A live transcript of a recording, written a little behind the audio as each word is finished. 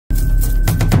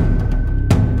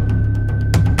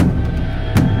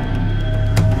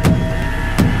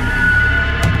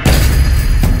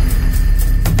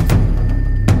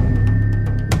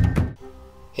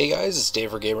guys, it's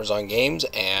Dave for Gamers on Games,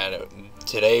 and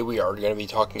today we are going to be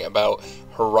talking about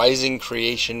Horizon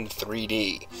Creation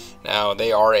 3D. Now,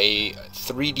 they are a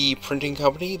 3D printing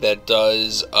company that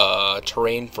does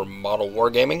terrain for model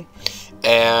wargaming,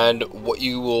 and what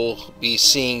you will be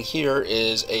seeing here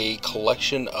is a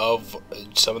collection of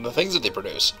some of the things that they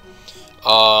produce.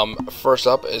 First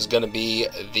up is going to be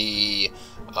the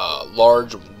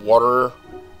large water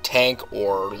tank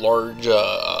or large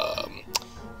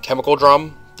chemical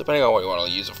drum, depending on what you want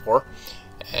to use it for.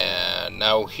 And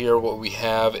now here what we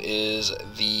have is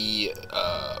the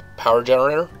power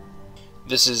generator.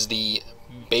 This is the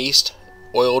based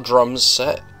oil drums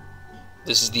set.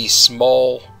 This is the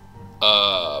small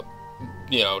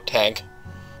tank.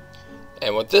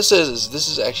 And what this is this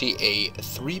is actually a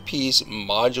 3-piece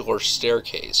modular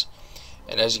staircase.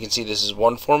 And as you can see, this is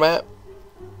one format,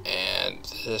 and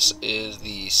this is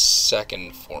the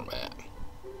second format.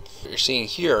 What you're seeing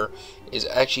here is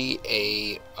actually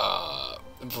a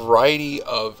variety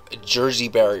of Jersey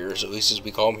barriers, at least as we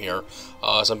call them here.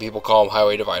 Some people call them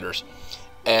highway dividers.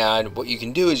 And what you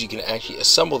can do is you can actually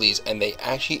assemble these, and they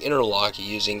actually interlock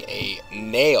using a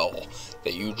nail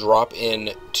that you drop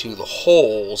into the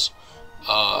holes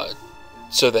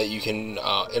so that you can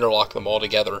interlock them all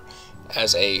together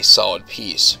as a solid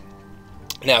piece.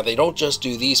 Now, they don't just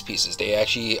do these pieces. They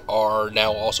actually are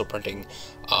now also printing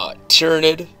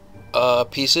Tyranid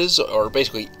pieces, or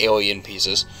basically alien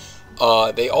pieces.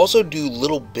 They also do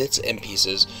little bits and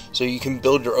pieces, so you can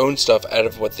build your own stuff out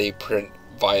of what they print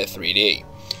via 3D.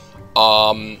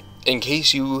 In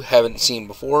case you haven't seen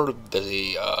before,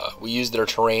 we used their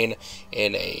terrain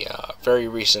in a very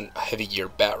recent Heavy Gear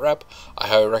Bat Rep. I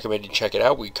highly recommend you check it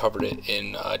out. We covered it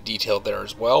in detail there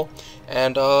as well.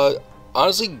 And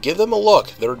honestly, give them a look.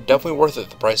 They're definitely worth it.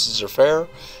 The prices are fair,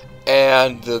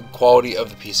 and the quality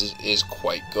of the pieces is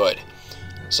quite good.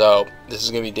 So, this is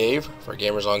going to be Dave for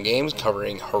Gamers on Games,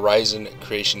 covering Horizon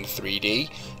Creation 3D.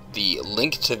 The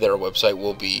link to their website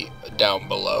will be down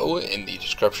below in the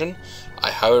description. I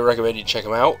highly recommend you check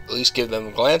them out, at least give them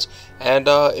a glance, and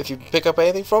if you pick up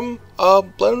anything from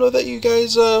them, let them know that you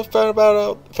guys found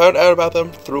out about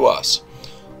them through us.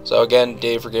 So again,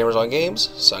 Dave for Gamers on Games,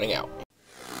 signing out.